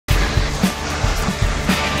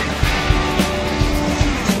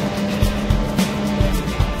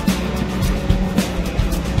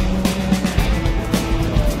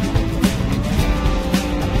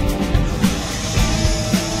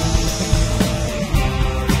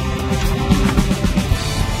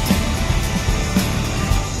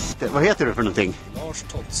Vad heter du för någonting? Lars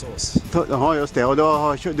Tottsås. Ja, just det. Och då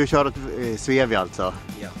har du kört åt Svevia alltså?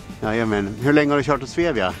 Ja. Jajamän. Hur länge har du kört åt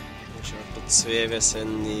Svevia? Jag har kört åt Svevia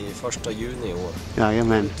sedan i 1 juni i år.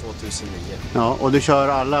 Jajamän. 2009. Ja, och du kör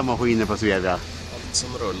alla maskiner på Svevia? Allt som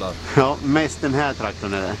rullar. Ja, mest den här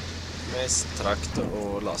traktorn är det? Mest traktor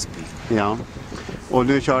och lastbil. Ja. Och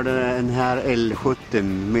du körde den här L70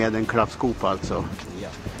 med en klappskopa alltså? Ja,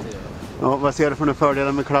 det gör jag. Ja, vad ser du för några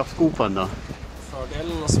fördelar med klappskopan då?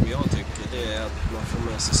 Fördelarna som jag tycker det är att man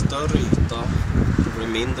får med sig större yta, det blir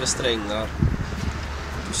mindre strängar,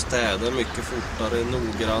 du städar mycket fortare,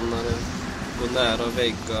 noggrannare, går nära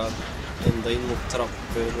väggar, ända in mot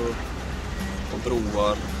trappor och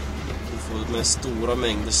broar. Du får med stora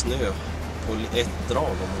mängder snö på ett drag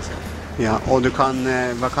om man säger. Ja, och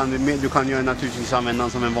du kan ju naturligtvis använda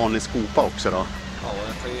den som en vanlig skopa också då? Ja,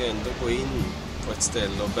 jag kan ju ändå gå in på ett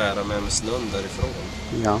ställe och bära med mig snön därifrån.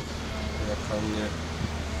 Ja.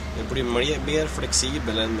 Jag blir mer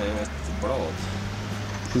flexibel än med ett blad.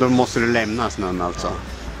 Då måste du lämna snön alltså? Ja.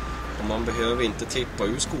 Och man behöver inte tippa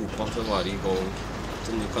ur skopan för varje gång.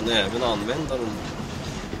 Utan du kan även använda den.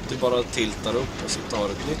 Du bara tiltar upp och så tar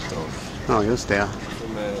ett nytt drag. Ja, just det.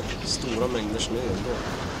 Med stora mängder snö ändå.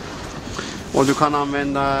 Och du kan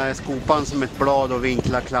använda skopan som ett blad och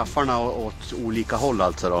vinkla klaffarna åt olika håll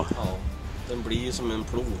alltså då? Ja, den blir ju som en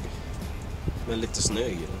plog med lite snö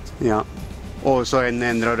i den. Ja, och så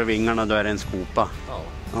ändrar du vingarna, då är det en skopa? Ja.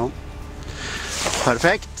 Ja.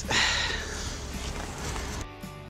 Perfekt!